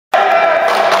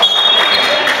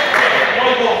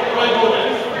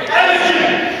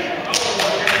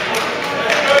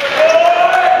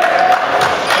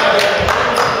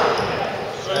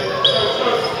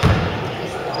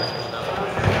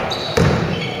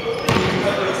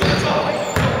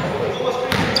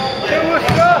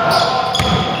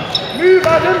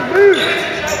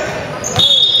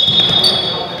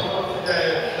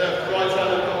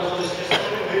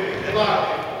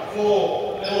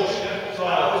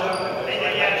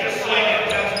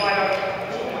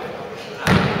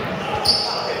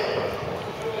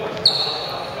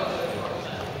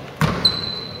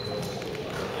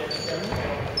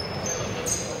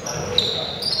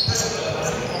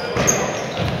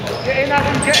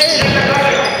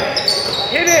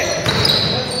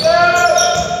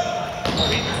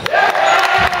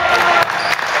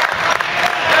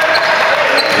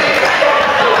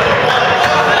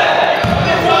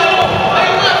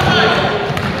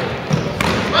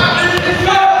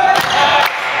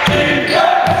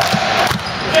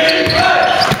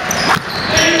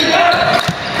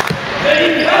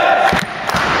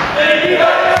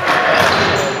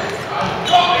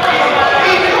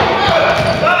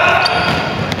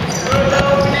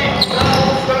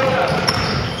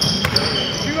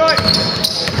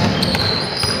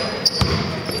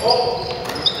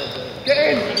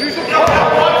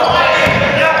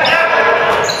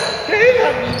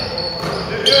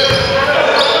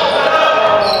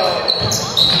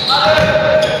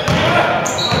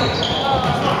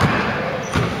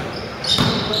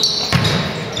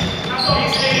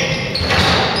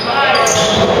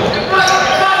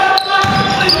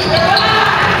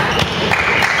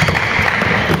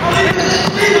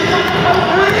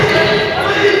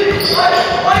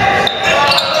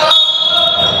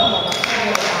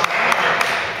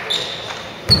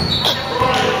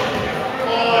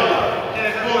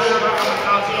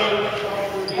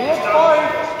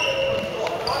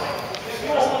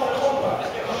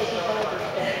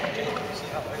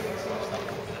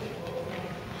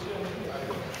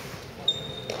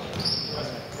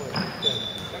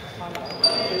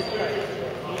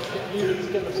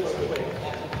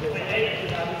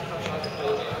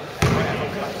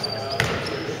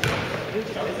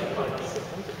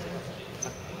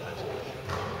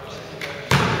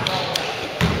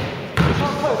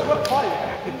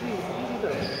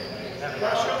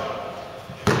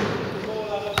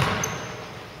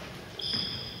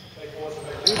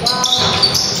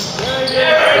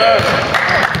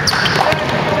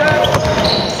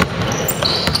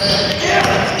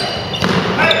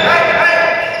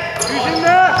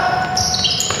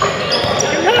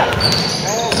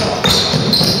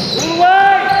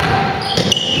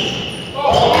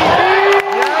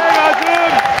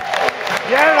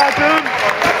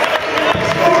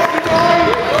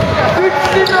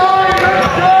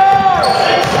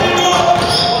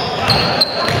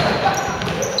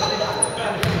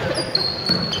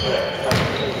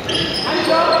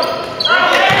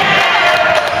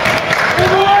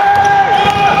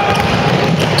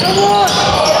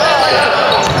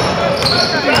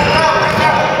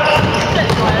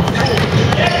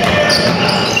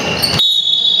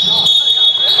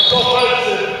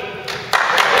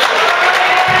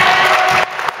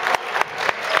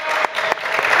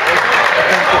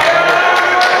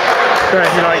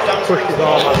pushed his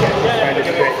arm up and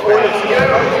just straight.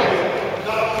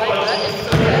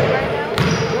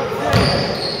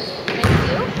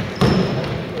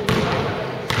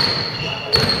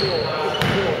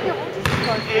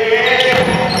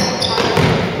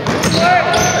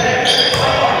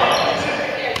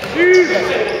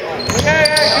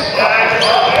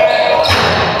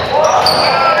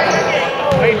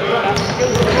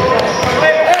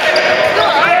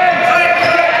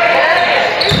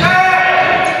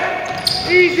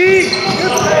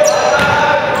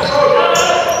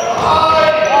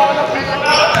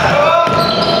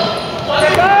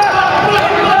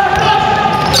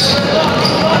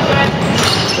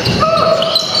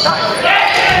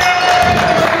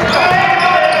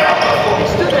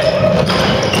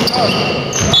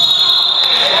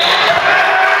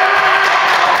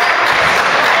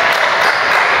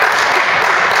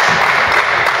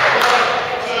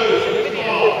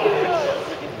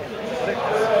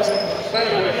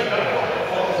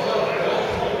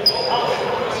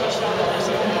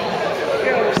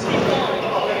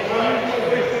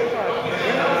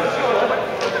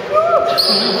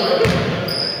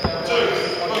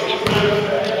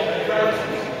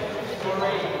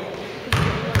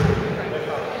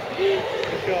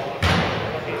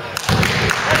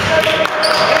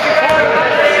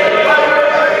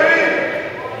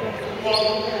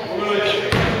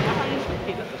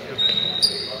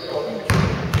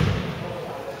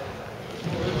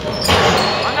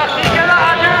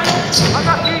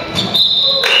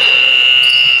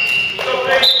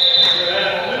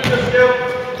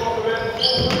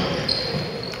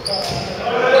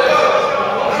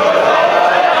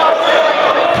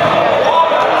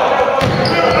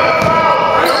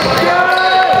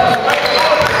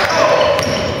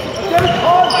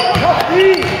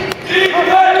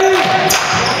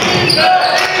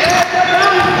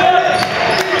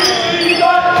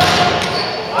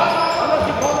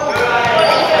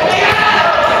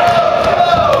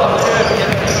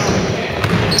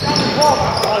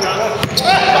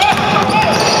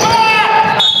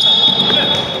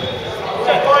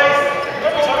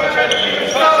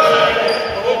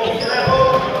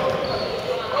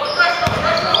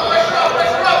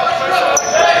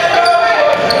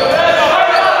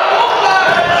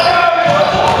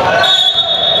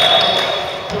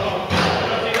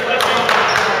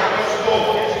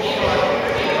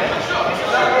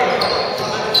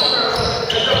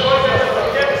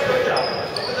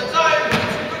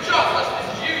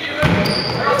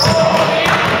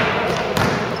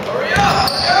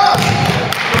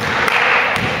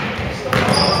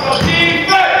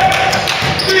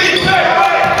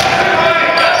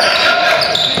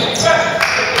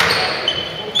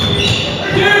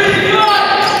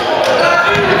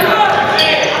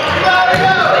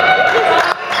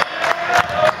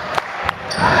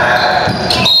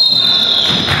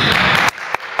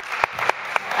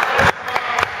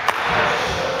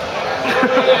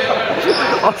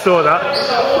 saw that.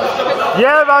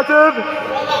 Yeah, Adam!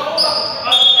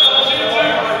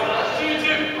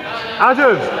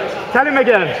 Adam! Tell him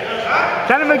again!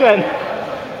 Tell him again!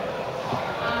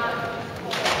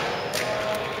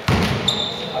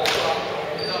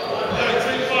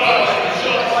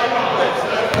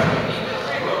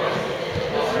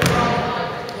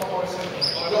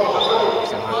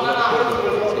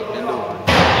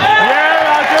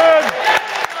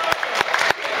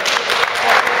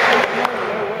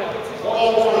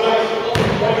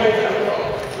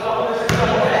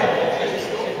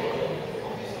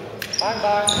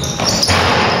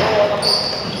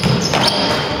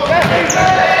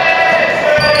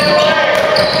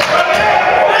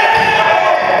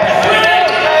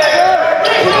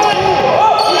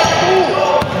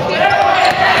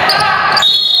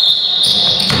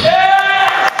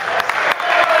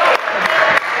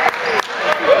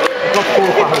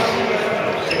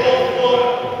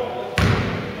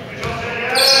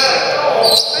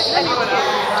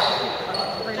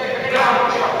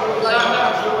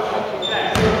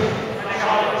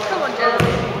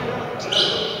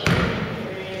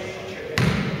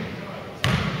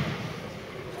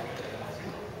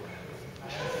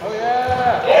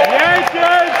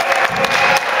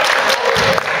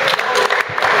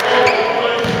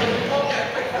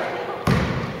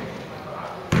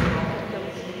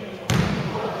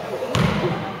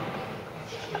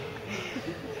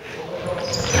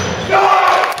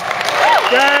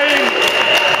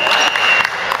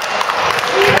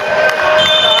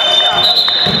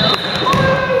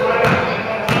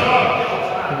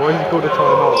 Why did he call the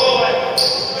timeout?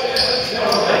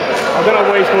 I don't know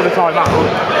why he's called a timeout.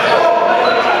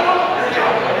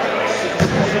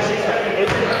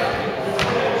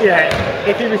 Yeah,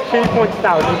 if he was 2 points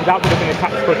down, that would have been a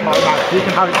tactical timeout. You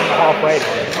can have it from the halfway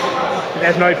line.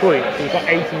 There's no point. He's got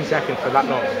 18 seconds for that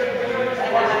long.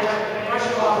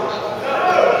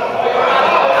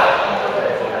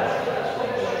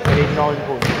 They need 9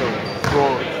 points to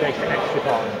draw. It takes extra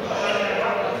time.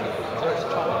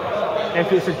 If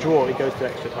it's a draw, it goes to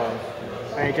extra time.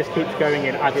 And it just keeps going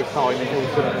in added time until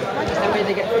suddenly. So when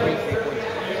they get 3 points?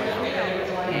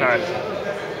 No.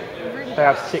 They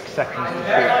have 6 seconds to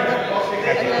shoot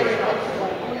every two.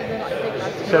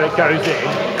 So it goes in.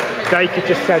 They could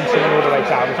just send someone all the way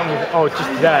down. As long as, oh, it's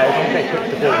just there. As long as they touch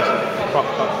the balls,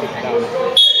 clock ticks down.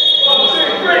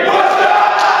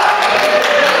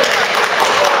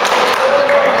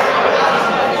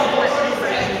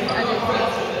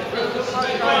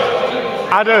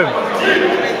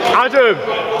 Adam,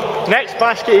 next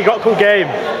basket you got to call game.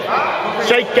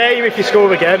 Shake game if you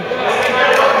score again.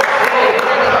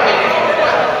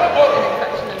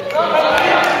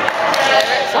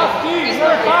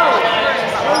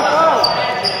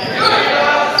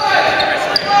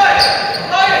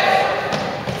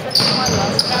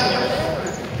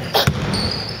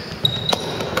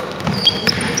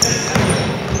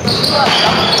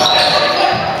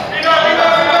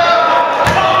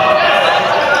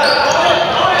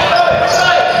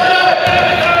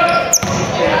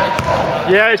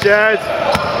 Yeah, Jed.